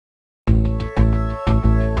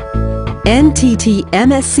NTT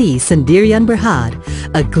MSC Sdn Bhd,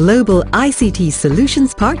 a global ICT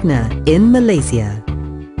solutions partner in Malaysia.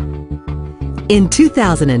 In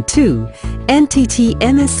 2002, NTT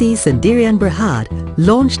MSC Sdn Bhd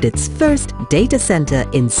launched its first data center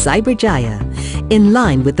in Cyberjaya, in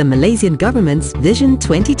line with the Malaysian government's Vision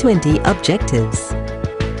 2020 objectives.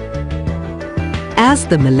 As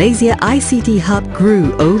the Malaysia ICT hub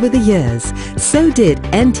grew over the years, so did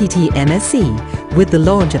NTT MSC with the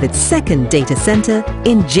launch of its second data center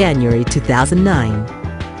in January 2009.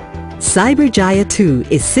 Cyberjaya 2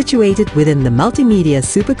 is situated within the Multimedia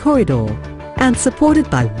Super Corridor and supported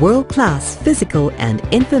by world-class physical and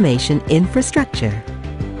information infrastructure.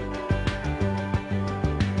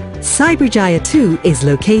 Cyberjaya 2 is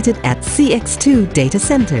located at CX2 Data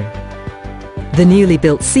Center. The newly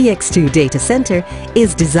built CX2 data center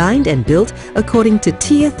is designed and built according to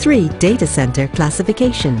Tier 3 data center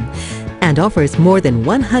classification and offers more than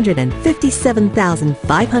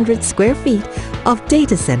 157,500 square feet of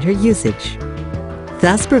data center usage,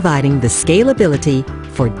 thus providing the scalability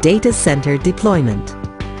for data center deployment.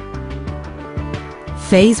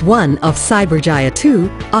 Phase 1 of Cyberjaya 2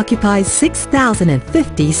 occupies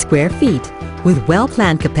 6,050 square feet with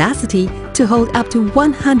well-planned capacity to hold up to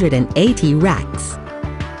 180 racks.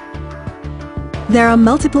 There are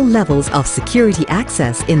multiple levels of security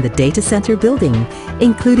access in the data center building,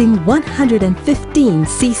 including 115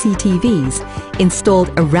 CCTVs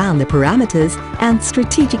installed around the parameters and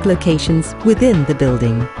strategic locations within the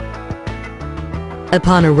building.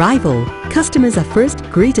 Upon arrival, customers are first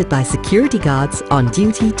greeted by security guards on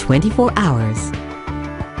duty 24 hours.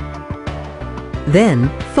 Then,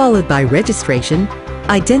 followed by registration,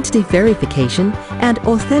 identity verification and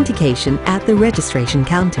authentication at the registration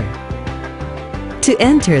counter. To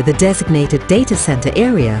enter the designated data center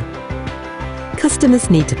area, customers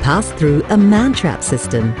need to pass through a man-trap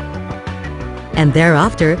system and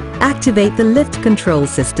thereafter activate the lift control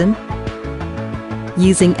system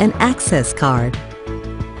using an access card.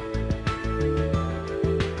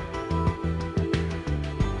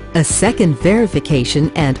 A second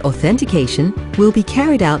verification and authentication will be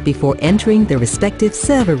carried out before entering the respective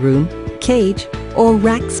server room, cage or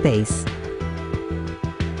rack space.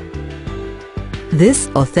 This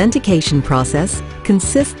authentication process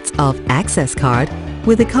consists of access card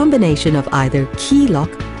with a combination of either key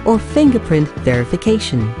lock or fingerprint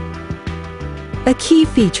verification. A key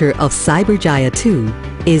feature of Cyberjaya 2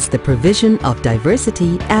 is the provision of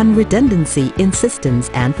diversity and redundancy in systems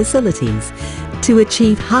and facilities to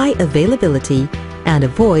achieve high availability and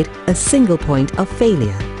avoid a single point of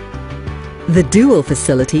failure. The dual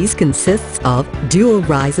facilities consists of dual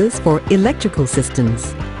risers for electrical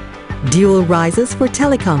systems, dual risers for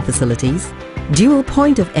telecom facilities, dual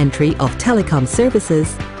point of entry of telecom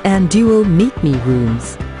services, and dual meet-me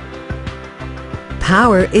rooms.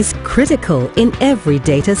 Power is critical in every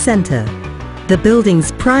data center. The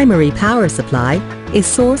building's primary power supply is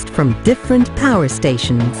sourced from different power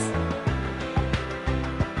stations.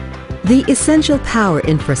 The essential power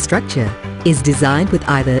infrastructure is designed with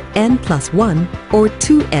either N+1 or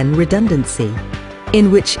 2N redundancy, in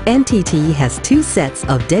which NTT has two sets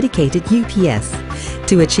of dedicated UPS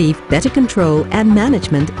to achieve better control and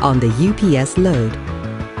management on the UPS load.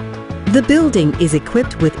 The building is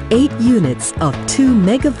equipped with 8 units of 2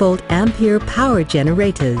 megavolt ampere power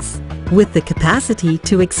generators, with the capacity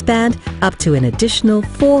to expand up to an additional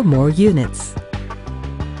 4 more units.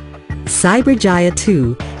 Cyberjaya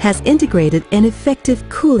 2 has integrated an effective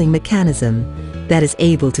cooling mechanism that is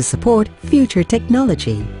able to support future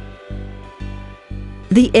technology.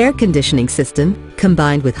 The air conditioning system,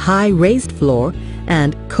 combined with high raised floor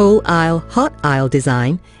and cold aisle, hot aisle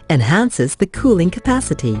design, enhances the cooling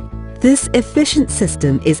capacity. This efficient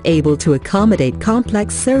system is able to accommodate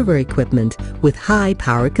complex server equipment with high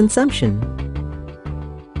power consumption.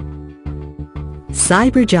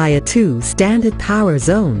 Cyberjaya 2 Standard Power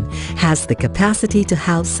Zone has the capacity to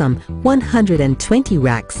house some 120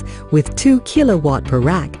 racks with 2 kilowatt per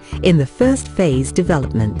rack in the first phase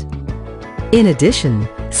development. In addition,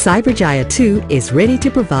 Cyberjaya 2 is ready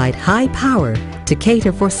to provide high power to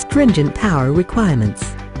cater for stringent power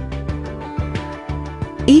requirements.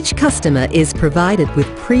 Each customer is provided with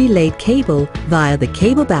pre-laid cable via the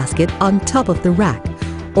cable basket on top of the rack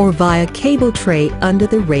or via cable tray under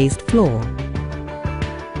the raised floor.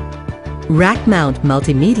 Rack mount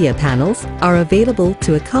multimedia panels are available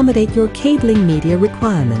to accommodate your cabling media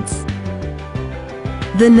requirements.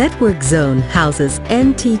 The network zone houses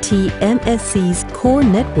NTT MSC's core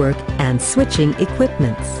network and switching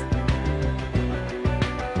equipments.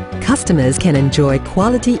 Customers can enjoy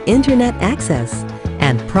quality internet access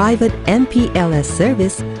and private MPLS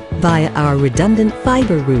service via our redundant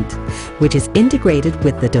fiber route, which is integrated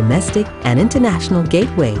with the domestic and international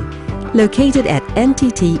gateway, located at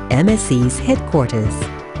NTT MSC's headquarters.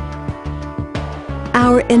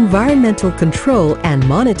 Our environmental control and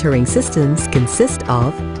monitoring systems consist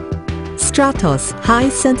of Stratos High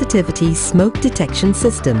Sensitivity Smoke Detection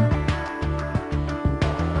System,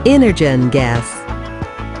 Energen Gas,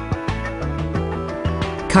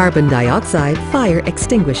 Carbon Dioxide Fire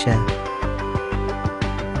Extinguisher,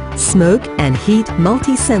 Smoke and Heat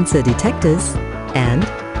Multi-Sensor Detectors, and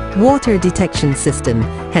Water Detection System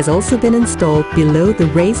has also been installed below the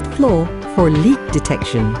raised floor for leak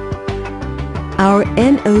detection. Our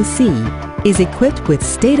NOC is equipped with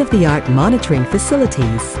state-of-the-art monitoring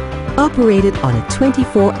facilities operated on a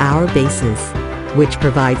 24-hour basis, which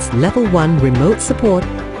provides Level 1 remote support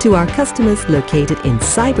to our customers located in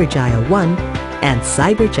Cyberjaya 1 and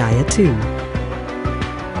Cyberjaya 2.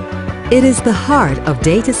 It is the heart of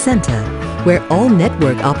data center where all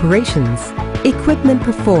network operations, equipment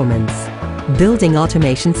performance, building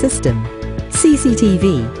automation system,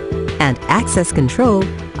 CCTV, and access control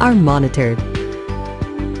are monitored.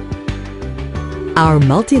 Our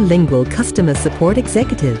multilingual customer support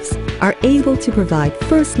executives are able to provide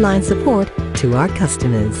first-line support to our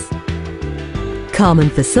customers. Common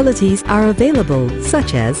facilities are available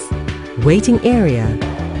such as waiting area,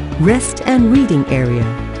 rest and reading area,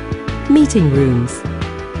 meeting rooms,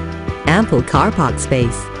 ample car park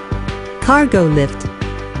space, cargo lift,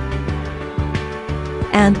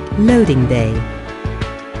 and loading bay.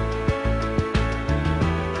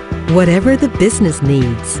 Whatever the business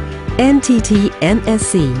needs, NTT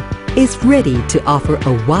MSC is ready to offer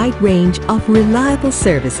a wide range of reliable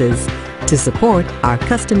services to support our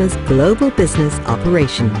customers' global business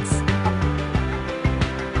operations.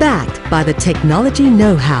 Backed by the technology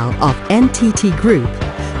know-how of NTT Group,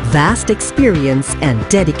 vast experience and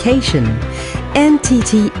dedication,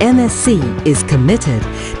 NTT MSC is committed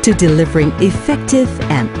to delivering effective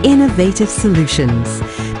and innovative solutions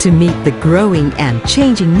to meet the growing and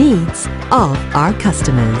changing needs of our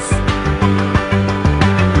customers.